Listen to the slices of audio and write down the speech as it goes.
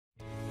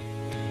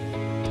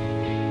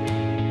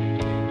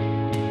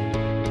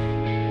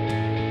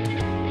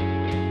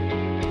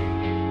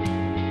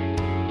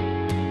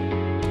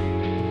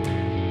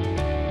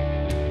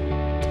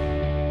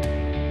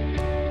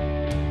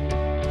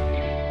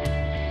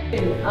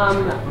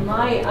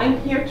I'm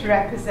here to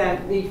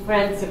represent the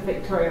Friends of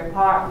Victoria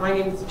Park. My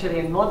name is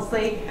Gillian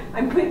Mawdsley.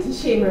 I'm put to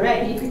shame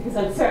already because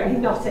I'm certainly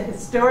not a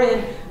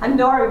historian, and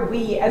nor are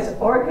we as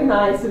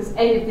organisers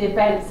any of the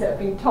events that have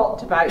been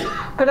talked about.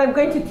 But I'm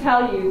going to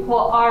tell you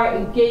what our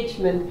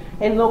engagement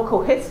in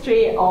local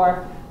history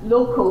or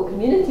local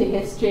community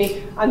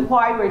history and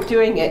why we're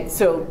doing it.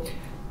 So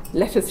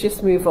let us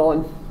just move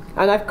on.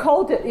 And I've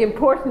called it the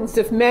importance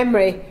of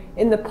memory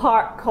in the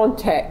park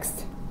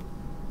context.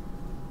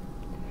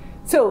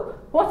 So,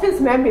 what is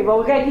memory? Well,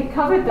 we've already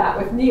covered that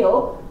with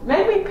Neil.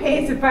 Memory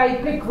plays a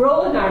very big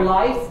role in our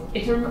lives.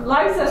 It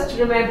allows us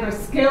to remember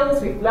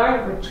skills we've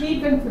learned,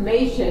 retrieve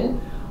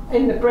information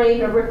in the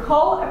brain, or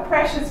recall a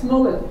precious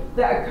moment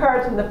that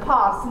occurred in the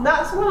past. And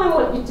that's what I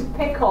want you to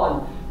pick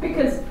on,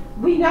 because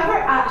we never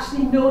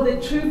actually know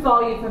the true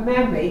value of a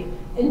memory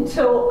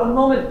until a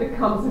moment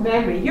becomes a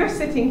memory. You're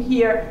sitting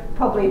here,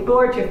 probably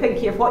bored, you're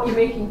thinking of what you're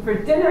making for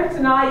dinner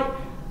tonight,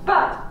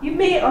 but you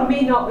may or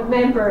may not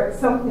remember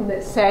something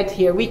that's said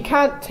here. We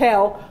can't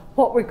tell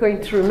what we're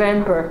going to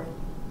remember.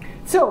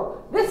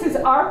 So, this is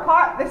our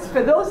park. This,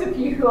 for those of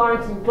you who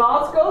aren't in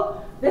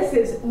Glasgow, this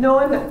is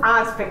known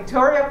as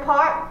Victoria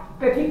Park,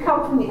 but if you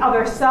come from the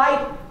other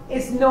side,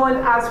 it's known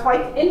as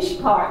White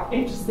Inch Park,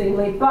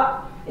 interestingly,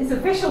 but its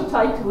official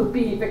title would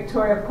be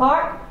Victoria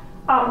Park.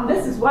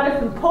 This is one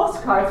of the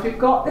postcards we've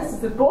got. This is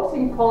the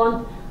boating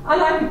pond,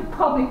 and I could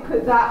probably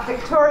put that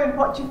Victorian,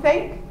 what do you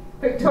think?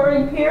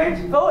 Victorian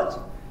period boat.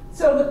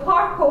 So the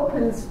park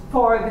opens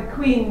for the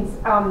Queen's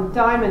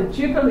Diamond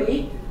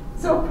Jubilee.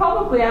 So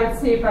probably I would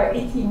say about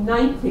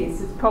 1890s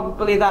is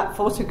probably that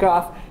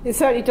photograph. It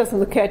certainly doesn't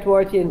look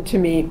Edwardian to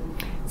me.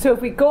 So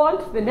if we go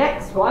on to the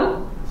next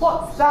one,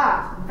 what's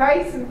that?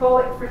 Very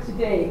symbolic for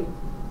today.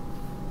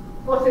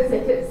 What is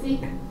it? It's the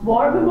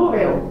War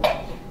Memorial.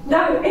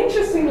 Now,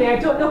 interestingly, I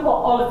don't know what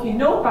all of you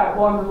know about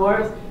war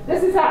memorials.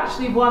 This is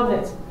actually one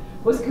that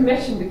was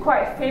commissioned by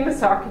quite a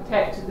famous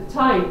architect at the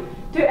time.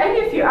 Do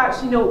any of you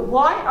actually know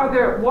why are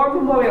there war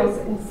memorials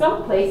in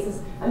some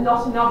places and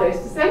not in others?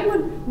 Does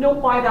anyone know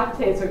why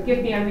that is, or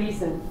give me a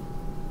reason?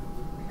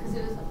 Because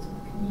it was up to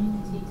the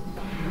community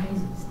to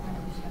fundraise and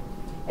establish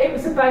it. It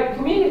was about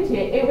community.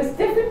 It was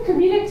different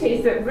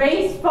communities that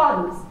raised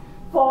funds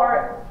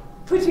for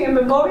putting a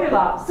memorial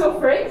up. So,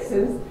 for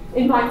instance,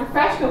 in my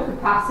professional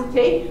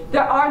capacity,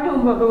 there are no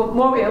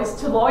memorials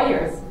to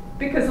lawyers,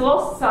 because the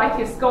Law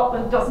Society of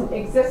Scotland doesn't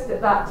exist at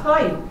that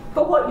time.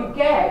 But what you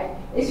get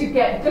is you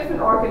get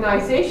different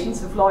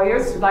organisations of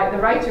lawyers, like the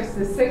Writers of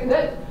the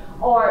Signet,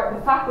 or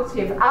the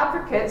Faculty of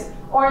Advocates,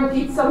 or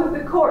indeed some of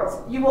the courts.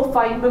 You will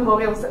find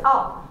memorials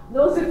up.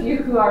 Those of you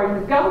who are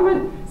in the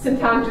government,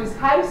 St Andrew's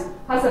House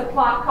has a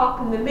plaque up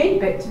in the main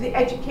bit to the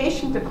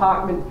Education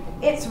Department.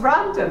 It's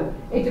random.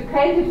 It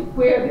depended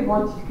where they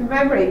wanted to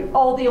commemorate.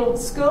 All the old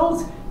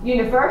schools,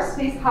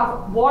 universities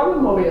have war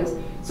memorials.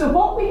 So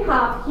what we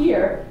have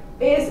here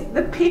is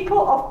the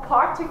people of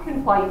Partick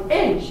and White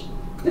Inch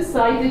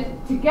decided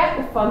to get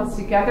the funds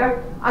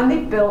together, and they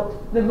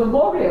built the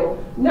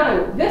memorial.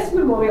 Now, this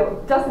memorial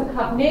doesn't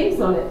have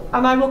names on it,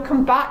 and I will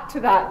come back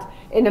to that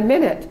in a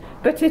minute,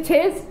 but it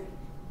is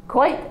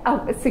quite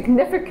a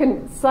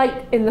significant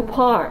site in the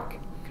park.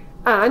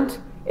 And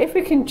if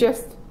we can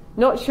just,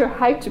 not sure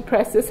how to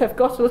press this, I've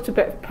got a little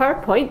bit of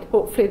PowerPoint,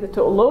 hopefully that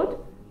it'll load.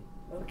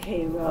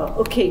 Okay, well,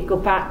 okay, go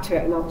back to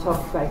it and I'll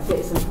talk about it.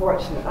 It's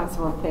unfortunate, that's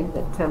one thing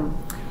that,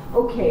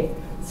 okay.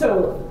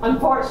 So,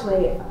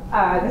 unfortunately,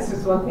 this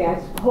was one thing I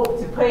hoped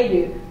to play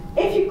you.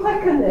 If you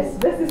click on this,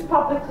 this is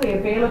publicly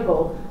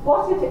available.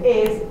 What it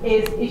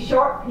is a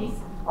short piece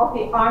of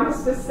the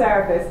Armistice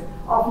Service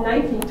of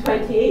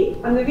 1928.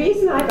 And the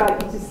reason I'd like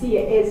you to see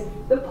it is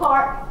the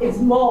park is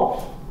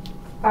mobbed.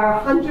 There are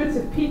hundreds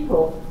of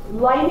people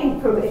lining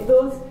from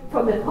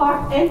the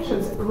park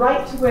entrance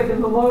right to where the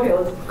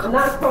memorial is, and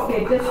that's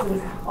probably a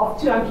distance of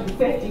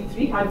 250,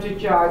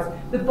 300 yards.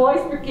 The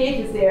Boys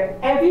Brigade is there,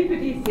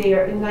 everybody's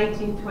there in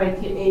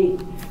 1928.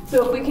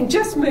 So if we can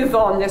just move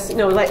on,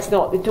 no, let's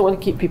not, we don't want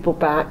to keep people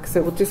back,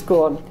 so we'll just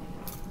go on.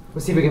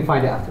 We'll see if we can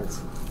find it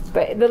afterwards.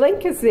 But the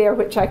link is there,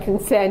 which I can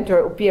send, or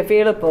it will be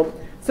available.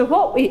 So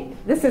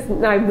this isn't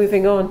now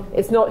moving on,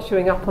 it's not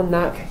showing up on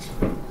that.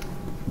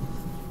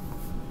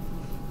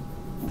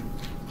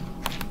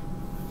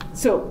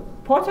 So,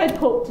 what I'd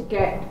hoped to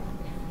get,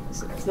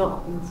 it's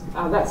not,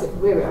 that's it,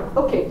 where we are.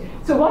 Okay,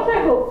 so what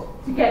I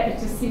hoped to get you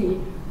to see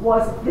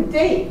was the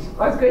date.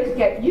 I was going to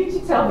get you to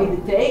tell me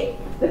the date,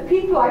 the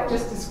people I've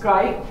just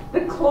described,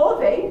 the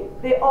clothing,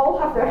 they all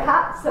have their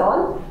hats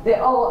on,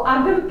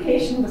 and the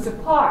location was a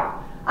park.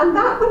 And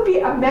that would be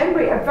a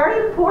memory, a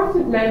very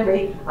important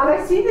memory. And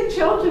I see the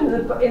children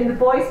in the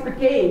Boys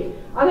Brigade,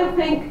 and I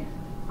think,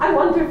 I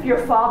wonder if your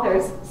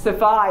fathers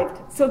survived.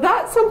 So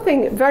that's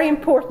something very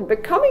important.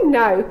 But coming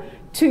now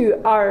to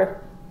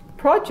our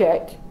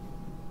project,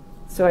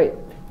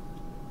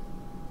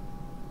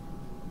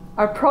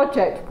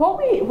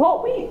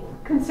 what we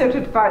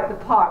considered about the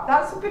park,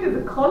 that's a bit of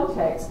the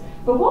context,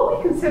 but what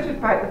we considered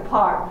about the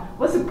park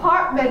was the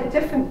park meant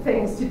different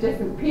things to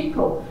different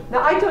people.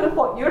 Now, I don't know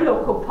what your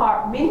local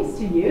park means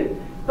to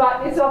you,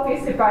 but it's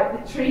obviously about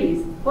the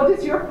trees. What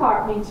does your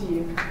park mean to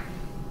you?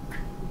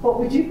 What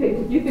would you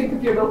think? If you think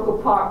of your local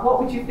park,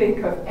 what would you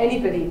think of?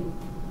 Anybody?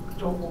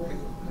 Dog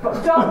walking.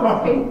 But dog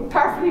walking,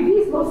 perfectly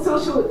reasonable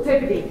social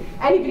activity.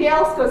 Anybody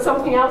else got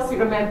something else you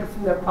remember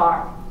from their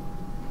park?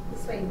 The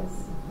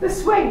swings. The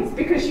swings,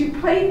 because you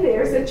played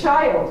there as a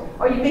child,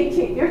 or you may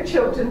take your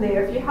children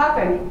there if you have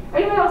any.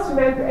 Anyone else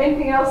remember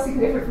anything else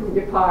significant from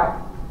your park?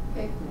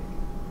 Picnic.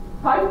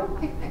 Pardon?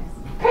 Picnics.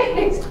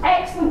 Picnics,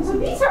 excellent. So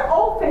these are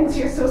all things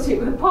you associate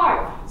with the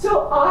park.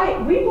 So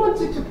we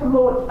wanted to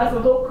promote as a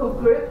local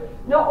group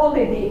not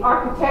only the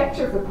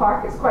architecture of the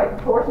park, it's quite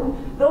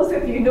important. Those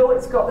of you know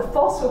it's got the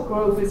fossil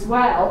grove as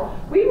well.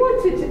 We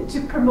wanted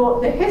to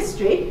promote the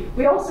history.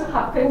 We also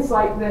have things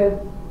like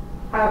the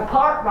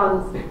park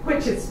runs,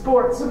 which is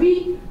sport. So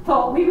we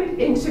thought we would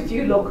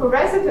interview local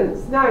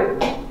residents. Now,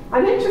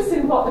 I'm interested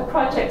in what the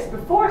projects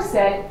before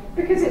said,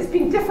 because it's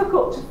been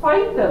difficult to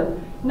find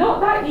them.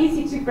 Not that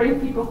easy to bring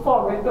people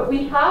forward, but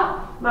we have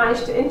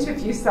managed to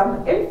interview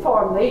some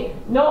informally,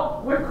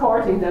 not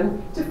recording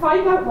them, to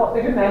find out what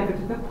they remembered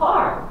of the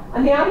park.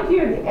 And the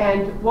idea in the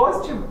end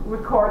was to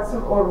record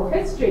some oral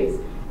histories.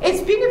 It's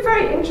been a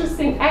very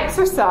interesting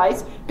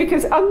exercise,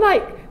 because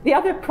unlike the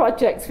other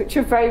projects, which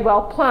are very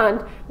well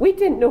planned, we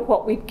didn't know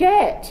what we'd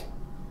get.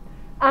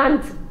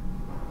 And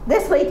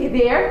this lady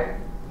there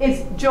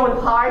is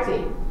Joan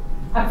Hardy,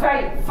 a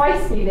very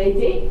feisty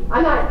lady,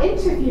 and I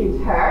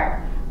interviewed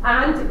her.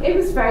 And it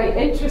was very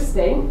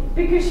interesting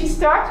because she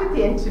started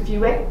the interview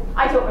with,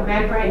 I don't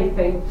remember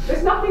anything.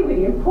 There's nothing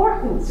really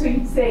important. So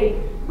you'd say,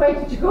 where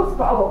did you go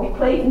for? Oh, well, we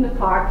played in the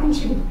park, and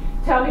she would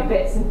tell me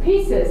bits and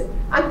pieces.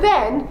 And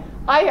then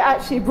I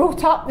actually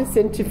wrote up this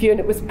interview, and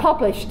it was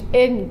published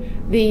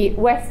in the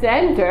West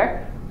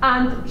Ender.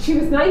 And she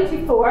was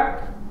 94.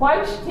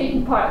 While she was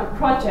taking part in the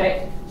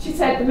project, she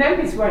said the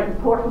memories weren't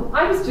important.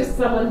 I was just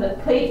someone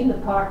that played in the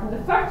park in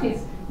the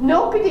 30s.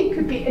 Nobody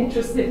could be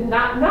interested in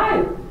that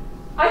now.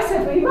 I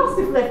said, well, you must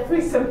have lived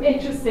through some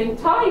interesting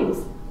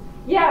times.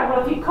 Yeah,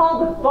 well, if you call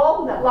the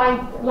bomb that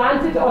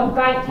landed on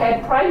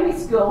Bankhead Primary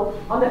School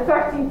on the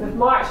 13th of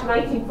March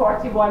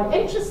 1941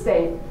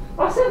 interesting.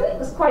 Well, I said, it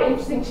was quite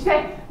interesting. She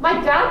said, my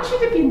dad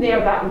should have been there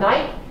that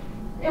night.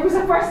 It was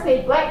a first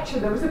aid lecture.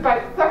 There was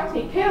about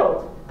 30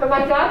 killed. But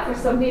my dad, for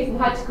some reason,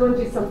 had to go and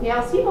do something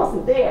else. He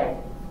wasn't there.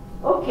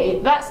 Okay,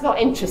 that's not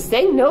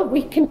interesting. No,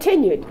 we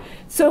continued.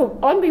 So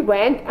on we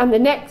went, and the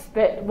next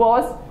bit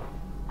was,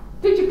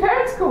 did your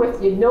parents go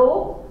with you?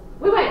 No.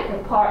 We went to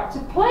the park to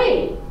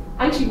play.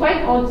 And she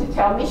went on to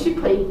tell me she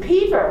played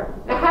peaver.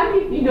 Now, how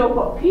many of you know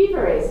what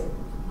peaver is?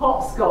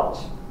 Hopscotch.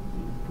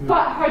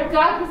 But her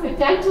dad was a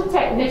dental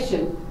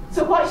technician.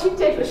 So what she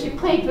did was she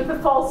played with the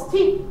false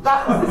teeth.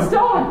 That was the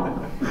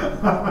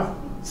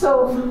stone.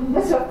 So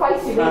this is a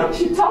feisty lady.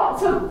 She talked.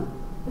 So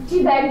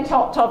she then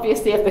talked,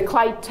 obviously, of the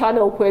Clyde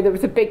Tunnel, where there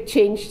was a big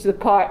change to the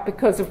park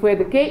because of where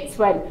the gates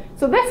went.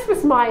 So this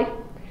was my,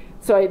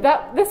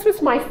 this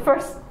was my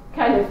first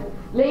kind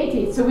of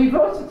lady, so we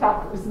wrote it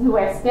up. It was in the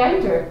West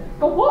Ender.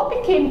 But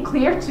what became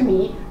clear to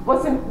me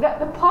was that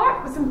the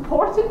park was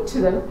important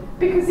to them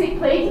because they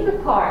played in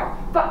the park.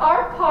 But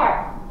our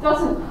park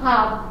doesn't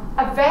have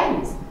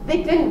events.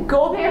 They didn't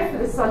go there for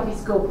the Sunday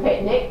school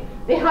picnic.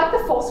 They had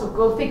the fossil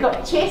grove. They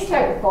got chased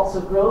out of the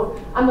fossil grove.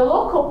 And the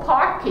local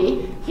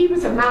parkie, he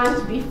was a man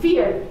to be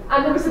feared.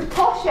 And there was a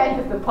posh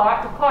end of the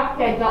park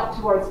end up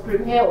towards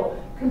Broomhill,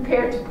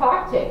 compared to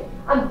Partick.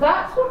 And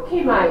that's what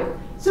came out.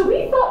 So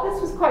we thought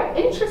this was quite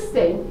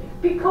interesting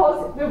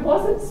because there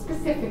wasn't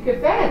specific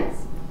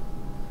events.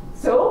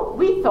 So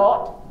we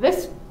thought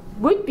this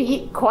would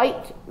be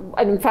quite,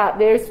 and in fact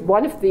there's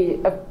one of the,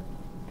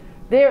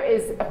 there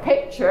is a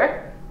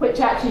picture which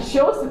actually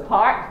shows the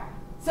park.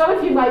 Some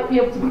of you might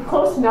be able to be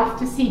close enough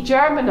to see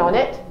German on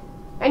it.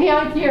 Any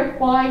idea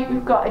why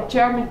we've got a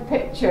German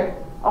picture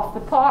of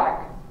the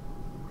park?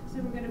 Because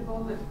they were going to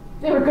bomb it.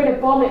 They were going to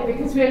bomb it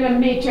because we're in a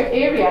major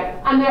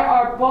area, and there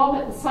are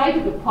bombs at the side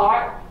of the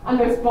park, and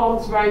there's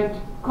bombs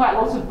around, quite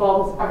lots of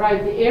bombs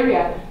around the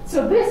area.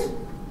 So this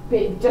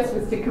bit just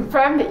was to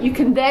confirm that you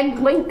can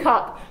then link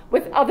up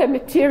with other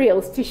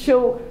materials to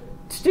show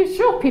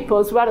people,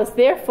 as well as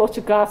their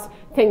photographs,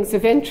 things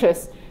of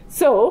interest.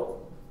 So,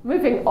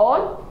 moving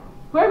on,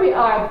 where we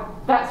are,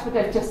 that's what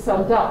I've just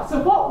summed up.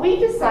 So what we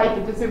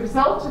decided as a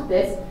result of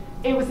this,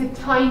 it was a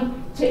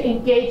time to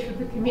engage with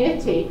the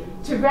community,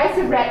 to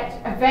resurrect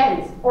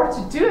events, or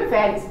to do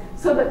events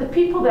so that the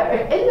people that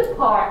are in the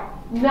park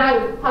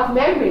now have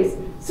memories.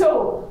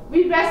 So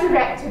we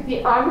resurrected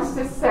the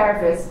Armistice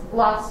Service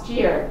last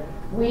year.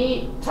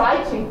 We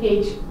tried to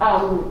engage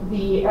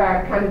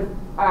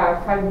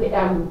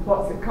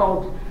what's it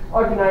called,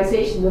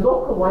 organisation, the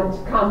local one,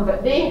 to come,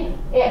 but it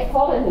had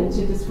fallen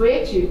into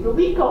desuetude. But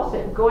we got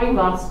it going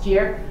last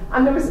year,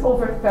 and there was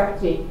over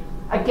 30.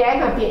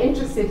 Again, I'd be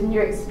interested in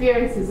your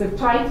experiences of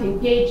trying to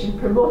engage and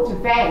promote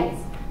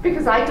events,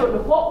 because I don't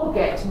know what we'll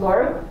get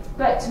tomorrow,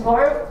 but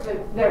tomorrow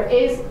there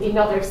is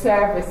another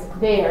service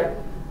there,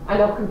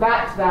 and I'll come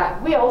back to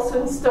that. We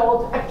also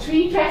installed a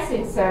tree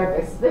dressing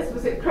service. This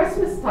was at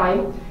Christmas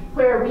time,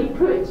 where we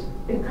put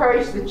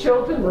encouraged the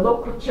children, the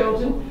local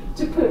children,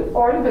 to put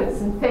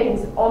ornaments and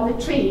things on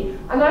the tree.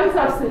 And I was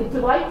absolutely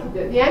delighted.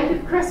 At the end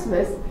of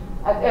Christmas,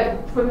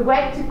 when we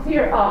went to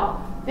clear it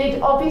up,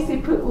 they'd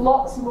obviously put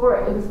lots more.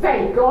 It was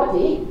very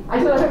gaudy.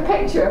 I don't have a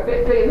picture of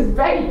it, but it was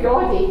very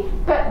gaudy.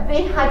 But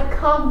they had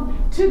come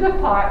to the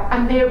park,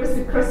 and there was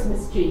the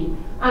Christmas tree.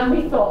 And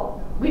we thought,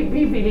 we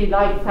really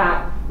liked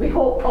that. We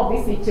hope,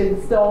 obviously, to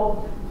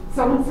install,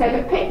 someone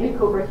said, a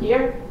picnic over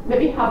here,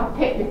 maybe have a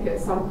picnic at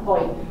some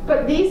point.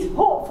 But these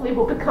hopefully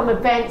will become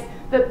events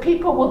that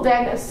people will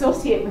then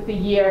associate with the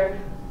year.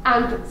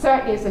 And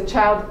certainly as a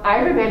child, I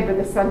remember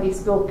the Sunday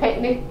school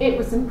picnic. It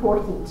was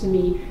important to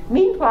me.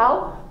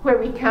 Meanwhile, where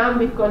we can,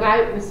 we've gone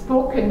out, we've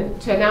spoken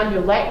to an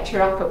annual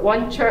lecture up at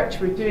one church,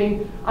 we're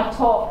doing a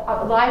talk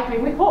at the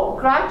library. We hope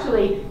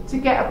gradually to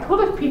get a pool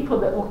of people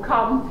that will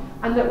come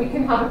and that we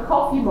can have a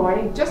coffee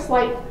morning, just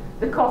like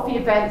the coffee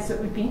events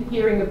that we've been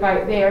hearing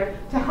about there,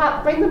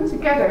 to bring them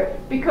together,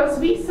 because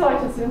we saw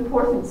it as an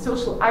important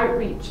social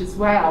outreach as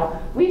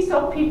well. We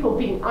saw people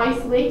being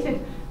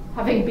isolated,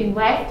 having been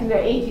left in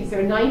their 80s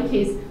or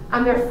 90s,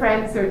 and their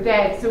friends are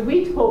dead. So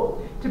we'd hope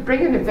to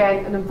bring an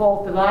event and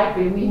involve the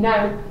library. We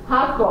now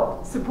have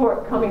got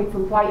support coming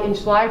from White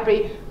Inch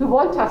Library, who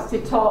want us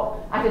to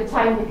talk at a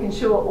time we can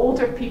show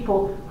older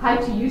people how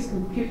to use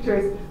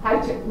computers,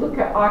 how to look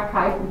at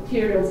archived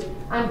materials,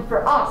 and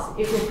for us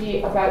it will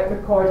be about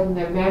recording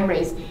their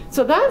memories.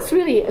 So that's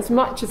really as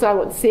much as I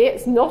want to say.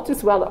 It's not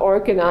as well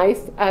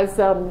organised as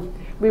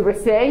we were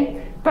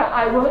saying, but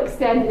I will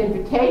extend an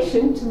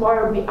invitation.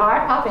 Tomorrow we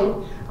are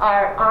having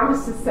our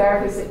armistice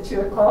service at 2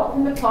 o'clock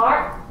in the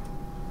park.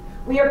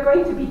 We are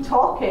going to be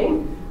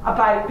talking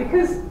about,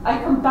 because I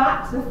come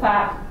back to the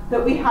fact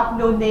that we have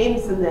no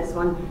names in this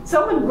one.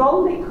 Someone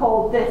wrongly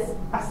called this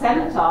a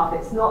cenotaph.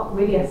 It's not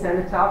really a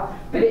cenotaph,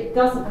 but it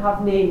doesn't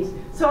have names.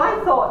 So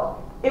I thought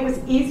it was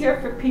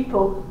easier for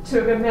people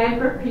to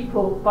remember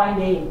people by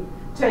name,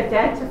 to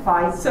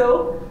identify.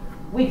 So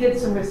we did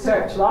some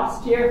research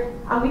last year,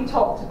 and we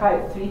talked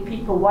about 3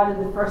 people, one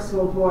in the First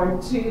World War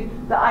and 2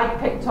 that I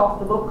picked off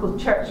the local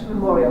church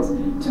memorials.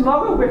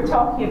 Tomorrow we're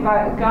talking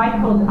about a guy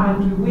called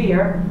Andrew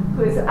Weir,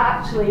 who is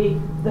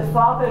actually the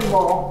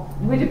father-in-law,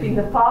 would have been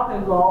the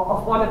father-in-law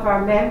of one of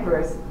our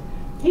members.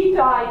 He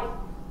died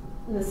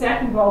in the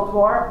Second World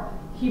War.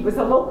 He was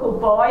a local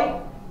boy.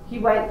 He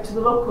went to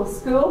the local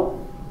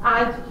school,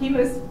 and he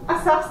was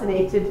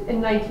assassinated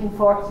in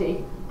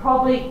 1940.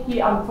 Probably he,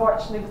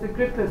 unfortunately, with a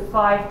group of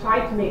 5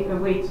 trying to make their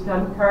way to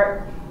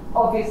Dunkirk,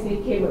 obviously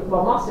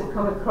must have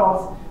come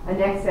across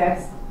an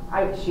SS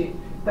outshoot,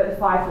 but the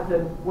 5 of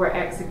them were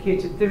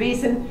executed. The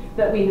reason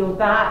that we know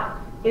that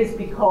is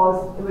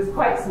because it was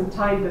quite some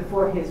time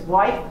before his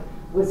wife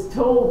was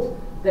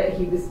told that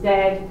he was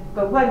dead,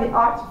 but when the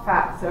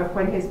artefacts, or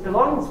when his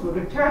belongings were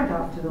returned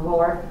after the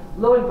war,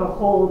 lo and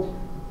behold,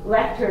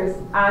 letters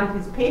and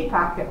his pay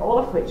packet, all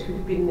of which would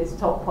have been in his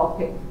top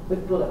pocket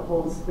with bullet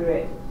holes through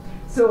it.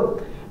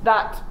 So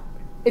that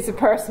is a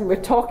person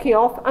we're talking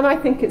of, and I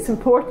think it's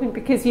important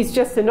because he's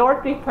just an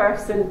ordinary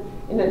person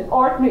in an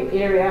ordinary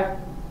area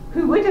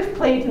who would have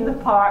played in the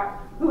park,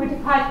 who would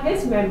have had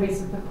his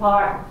memories of the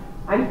park,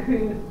 and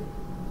who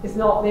is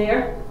not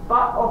there,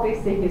 but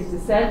obviously his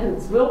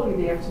descendants will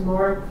be there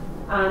tomorrow,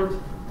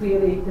 and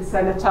clearly the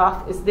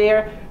cenotaph is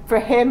there for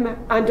him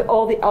and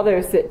all the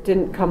others that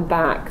didn't come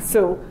back.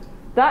 So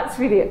that's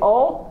really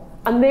all,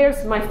 and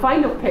there's my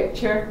final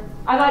picture.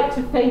 I like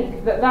to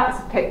think that that's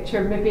a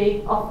picture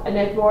maybe of an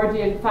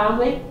Edwardian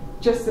family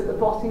just at the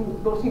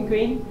boating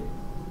green.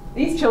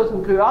 These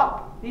children grew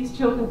up. These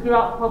children grew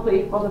up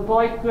probably, well, the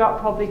boy grew up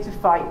probably to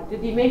fight.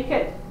 Did he make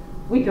it?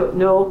 We don't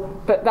know,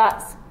 but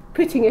that's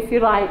putting, if you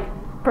like,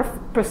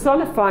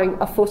 personifying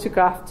a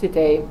photograph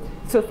today.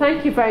 So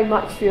thank you very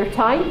much for your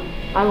time.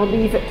 I will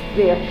leave it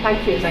there.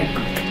 Thank you.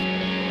 Thank you.